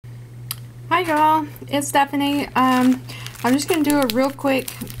Hi y'all, it's Stephanie. I'm just going to do a real quick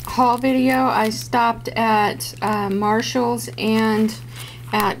haul video. I stopped at Marshall's and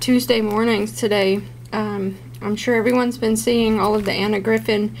at Tuesday Mornings today. I'm sure everyone's been seeing all of the Anna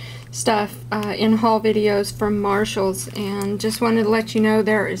Griffin stuff in haul videos from Marshall's, and just wanted to let you know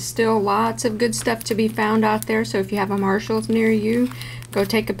there is still lots of good stuff to be found out there. So if you have a Marshall's near you, go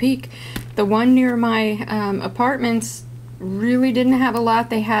take a peek. The one near my apartments really didn't have a lot.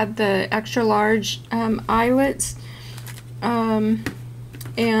 They had the extra large eyelets,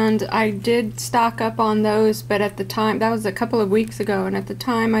 and I did stock up on those, but at the time, that was a couple of weeks ago, and at the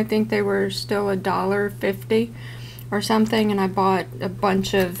time I think they were still $1.50 or something, and I bought a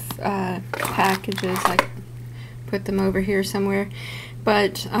bunch of packages. I put them over here somewhere.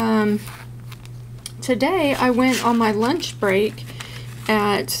 But today I went on my lunch break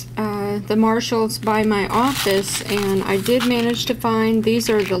at the Marshall's by my office, and I did manage to find, these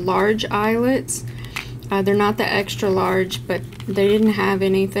are the large eyelets. They're not the extra large, but they didn't have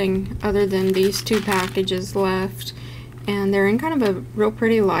anything other than these two packages left, and they're in kind of a real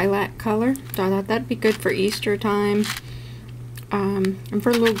pretty lilac color, so I thought that'd be good for Easter time, and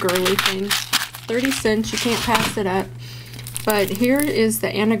for little girly things. 30 cents, you can't pass it up. But here is the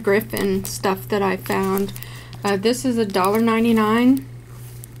Anna Griffin stuff that I found. This is $1.99,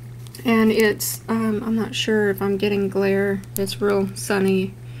 and it's, I'm not sure if I'm getting glare. It's real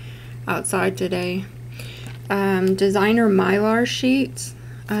sunny outside today. Designer Mylar sheets.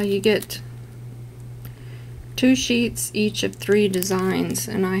 You get 2 sheets each of 3 designs,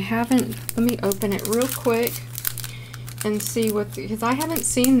 and I haven't, let me open it real quick and see what, because I haven't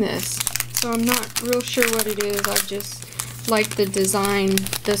seen this, so I'm not real sure what it is. I just like the design,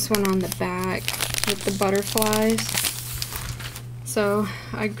 this one on the back with the butterflies, so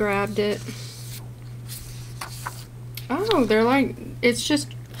I grabbed it. Oh, they're like, it's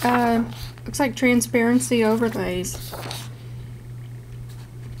just looks like transparency overlays.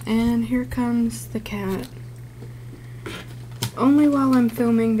 And here comes the cat. Only while I'm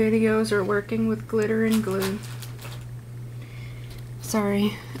filming videos or working with glitter and glue.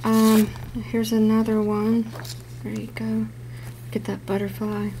 Sorry. Here's another one. There you go. Get that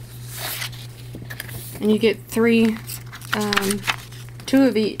butterfly. And you get 2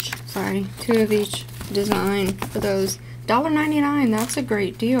 of each. Sorry, 2 of each design for those. $1.99, that's a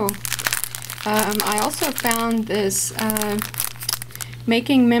great deal. I also found this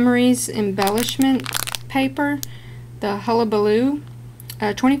Making Memories embellishment paper, the Hullabaloo,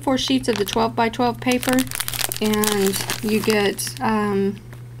 24 sheets of the 12 by 12 paper, and you get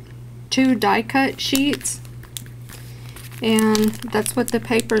 2 die cut sheets, and that's what the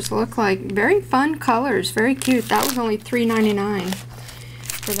papers look like. Very fun colors, very cute. That was only $3.99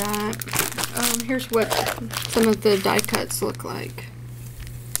 for that. Here's what some of the die cuts look like.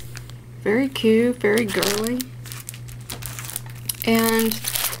 Very cute, very girly. And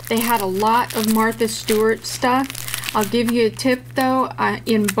they had a lot of Martha Stewart stuff. I'll give you a tip though,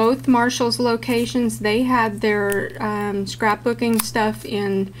 in both Marshall's locations, they had their scrapbooking stuff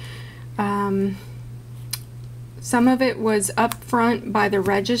in, some of it was up front by the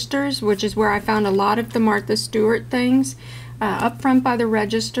registers, which is where I found a lot of the Martha Stewart things, up front by the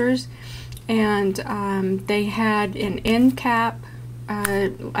registers. And they had an end cap,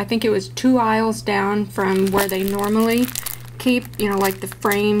 I think it was 2 aisles down from where they normally keep, you know, like the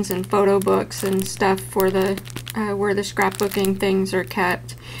frames and photo books and stuff for the where the scrapbooking things are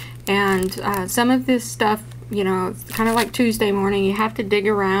kept. And some of this stuff, you know, it's kind of like Tuesday morning, you have to dig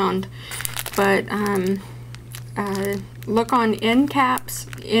around, but look on end caps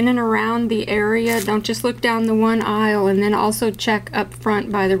in and around the area. Don't just look down the one aisle, and then also check up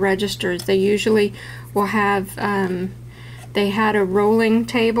front by the registers. They usually will have they had a rolling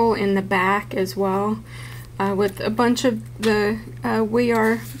table in the back as well, with a bunch of the We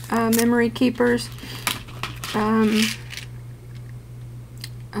Are memory keepers. They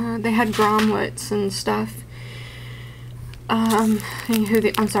had gromlets and stuff. I'm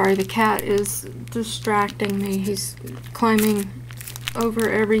sorry, the cat is distracting me. He's climbing over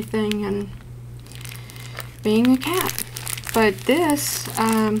everything and being a cat. But this,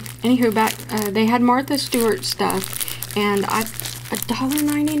 anywho, back, they had Martha Stewart stuff, and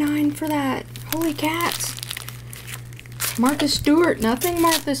 $1.99 for that. Holy cats! Martha Stewart, nothing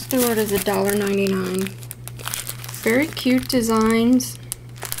Martha Stewart is $1.99. Very cute designs.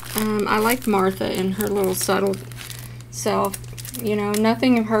 I like Martha and her little subtle self. You know,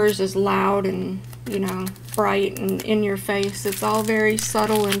 nothing of hers is loud and, you know, bright and in your face. It's all very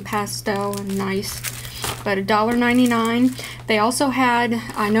subtle and pastel and nice. But $1.99. They also had,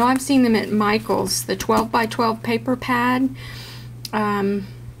 I know I've seen them at Michael's, the 12 by 12 paper pad.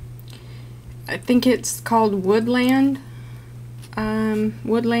 I think it's called Woodland,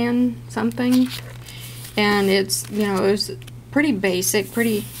 Woodland something, and it's, you know, it was pretty basic,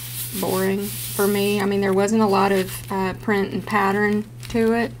 pretty boring for me. I mean, there wasn't a lot of print and pattern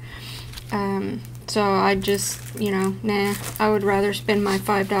to it, so I just, you know, nah, I would rather spend my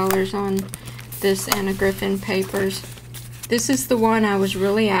 $5 on this Anna Griffin Papers. This is the one I was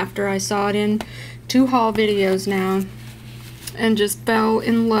really after. I saw it in 2 haul videos now and just fell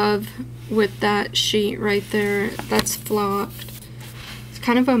in love with that sheet right there. That's flocked. It's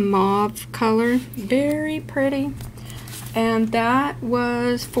kind of a mauve color, very pretty. And that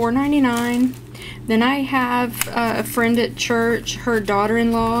was $4.99. Then I have a friend at church. Her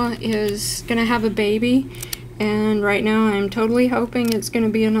daughter-in-law is gonna have a baby, and right now I'm totally hoping it's gonna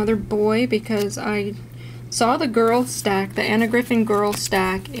be another boy, because I saw the girl stack, the Anna Griffin girl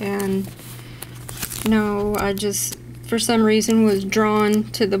stack, and no, I just for some reason was drawn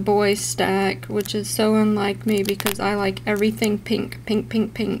to the boy stack, which is so unlike me because I like everything pink, pink,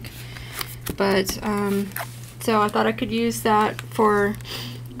 pink, pink. But so I thought I could use that for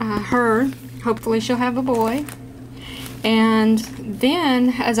her. Hopefully she'll have a boy. And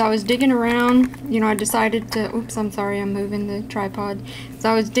then as I was digging around, you know, I decided to, oops, I'm sorry, I'm moving the tripod. As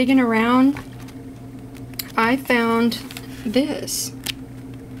I was digging around, I found this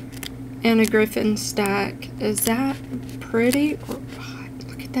Anna Griffin stack. Is that pretty or what?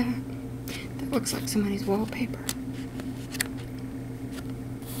 Look at that. That looks like somebody's wallpaper.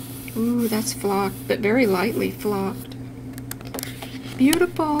 Ooh, that's flocked, but very lightly flocked.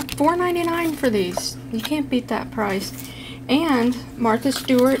 Beautiful. $4.99 for these. You can't beat that price. And Martha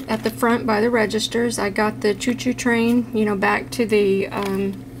Stewart at the front by the registers. I got the choo-choo train, you know, back to the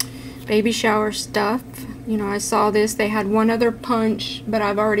baby shower stuff. You know, I saw this. They had one other punch, but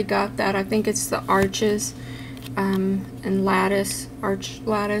I've already got that. I think it's the arches and lattice, arch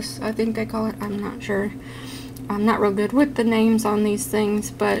lattice, I think they call it. I'm not sure. I'm not real good with the names on these things,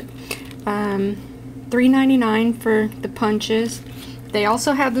 but $3.99 for the punches. They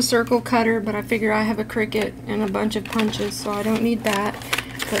also have the circle cutter, but I figure I have a Cricut and a bunch of punches, so I don't need that.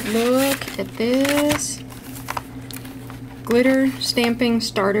 But look at this glitter stamping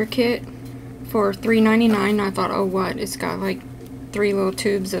starter kit for $3.99. I thought, oh what, it's got like 3 little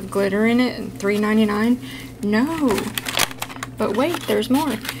tubes of glitter in it and $3.99. No, but wait, there's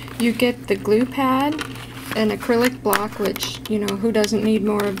more. You get the glue pad, an acrylic block, which, you know, who doesn't need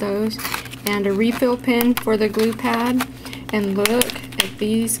more of those, and a refill pen for the glue pad. And look at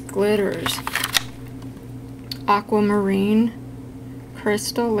these glitters. Aquamarine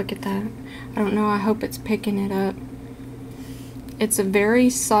crystal, look at that. I don't know, I hope it's picking it up. It's a very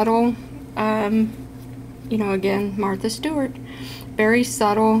subtle, you know, again, Martha Stewart, very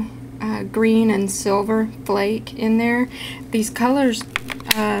subtle green and silver flake in there. These colors,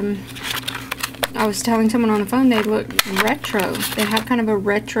 I was telling someone on the phone, they look retro. They have kind of a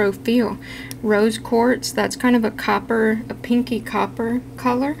retro feel. Rose quartz, that's kind of a copper, a pinky copper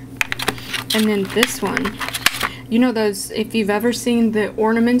color. And then this one, you know those, if you've ever seen the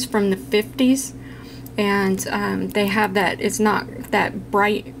ornaments from the 50s, and they have that, it's not that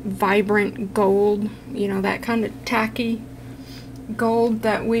bright, vibrant gold, you know, that kind of tacky gold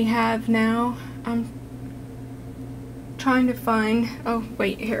that we have now. I'm trying to find, oh,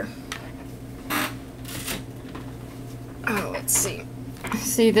 wait, here. Oh, let's see.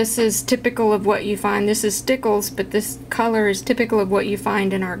 See, this is typical of what you find. This is Stickles, but this color is typical of what you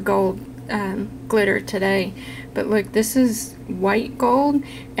find in our gold glitter today. But look, this is white gold,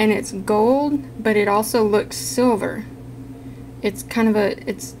 and it's gold, but it also looks silver. It's kind of a,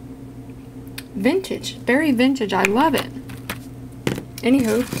 it's vintage, very vintage. I love it.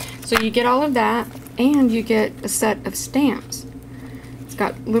 Anywho, so you get all of that, and you get a set of stamps. It's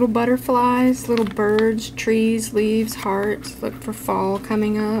got little butterflies, little birds, trees, leaves, hearts. Look for fall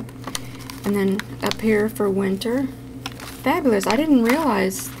coming up. And then up here for winter. Fabulous. I didn't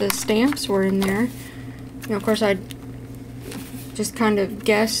realize the stamps were in there. You know, of course, I just kind of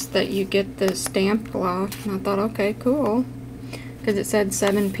guessed that you get the stamp block. And I thought, okay, cool. Because it said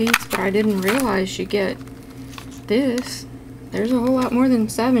 7-piece, but I didn't realize you get this. There's a whole lot more than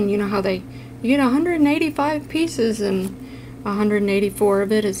 7. You know how you get 185 pieces and 184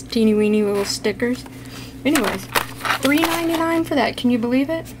 of it is teeny weeny little stickers. Anyways, $3.99 for that. Can you believe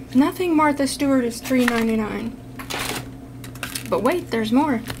it? Nothing Martha Stewart is $3.99. But wait, there's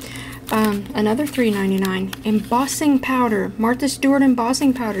more. Another $3.99. Embossing powder. Martha Stewart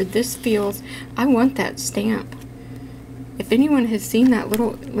embossing powder. This feels, I want that stamp. If anyone has seen that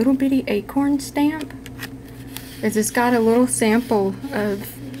little bitty acorn stamp, it's got a little sample of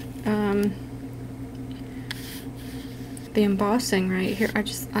the embossing right here. I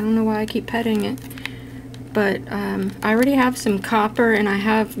don't know why I keep petting it. But I already have some copper and I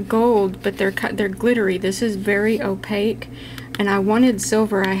have gold, but they're glittery. This is very opaque, and I wanted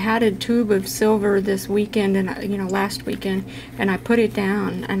silver. I had a tube of silver this weekend, and last weekend, and I put it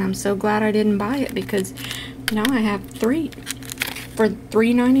down, and I'm so glad I didn't buy it, because now I have 3 for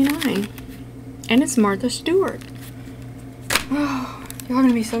 $3.99, and it's Martha Stewart. Oh, y'all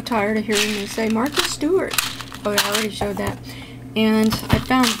gonna be so tired of hearing me say Martha Stewart. Oh, I already showed that. And I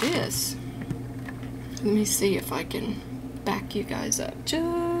found this. Let me see if I can back you guys up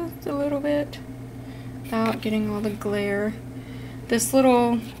just a little bit without getting all the glare. This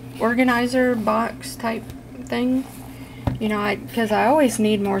little organizer box type thing, because I always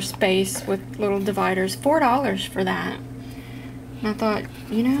need more space with little dividers. $4 for that. And I thought,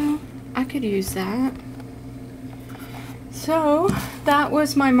 I could use that. So that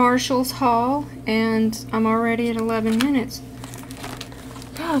was my Marshalls haul, and I'm already at 11 minutes.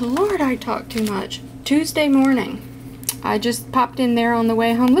 God, Lord, I talk too much. Tuesday morning, I just popped in there on the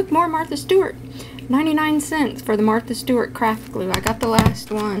way home. Look, more Martha Stewart. 99 cents for the Martha Stewart craft glue. I got the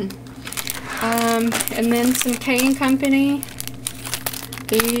last one. And then some K & Company.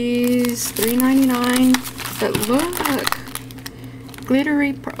 These $3.99. But look,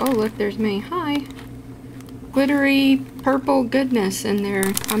 glittery. Oh, look, there's me. Hi. Glittery purple goodness in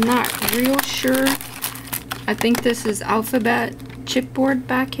there. I'm not real sure. I think this is alphabet chipboard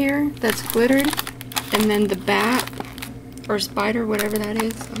back here that's glittered. And then the bat or spider, whatever that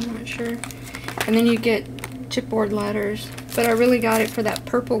is, I'm not sure. And then you get chipboard letters. But I really got it for that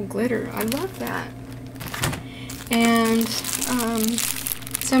purple glitter. I love that. And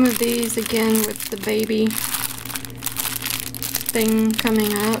some of these again with the baby thing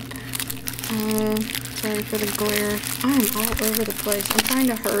coming up. Sorry for the glare. I'm all over the place. I'm trying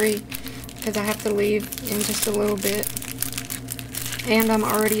to hurry because I have to leave in just a little bit. And I'm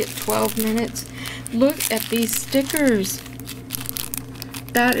already at 12 minutes. Look at these stickers.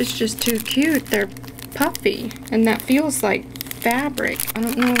 That is just too cute. They're puffy, and that feels like fabric. I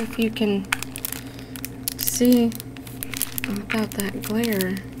don't know if you can see without that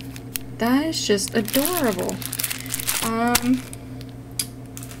glare. That is just adorable.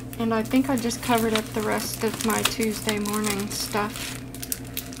 And I think I just covered up the rest of my Tuesday morning stuff.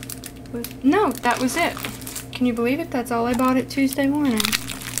 No, that was it. Can you believe it? That's all I bought at Tuesday morning.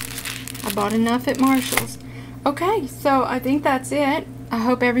 I bought enough at Marshall's. Okay, so I think that's it. I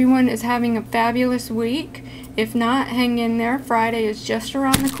hope everyone is having a fabulous week. If not, hang in there. Friday is just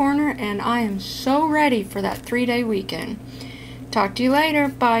around the corner, and I am so ready for that 3-day weekend. Talk to you later.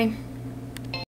 Bye.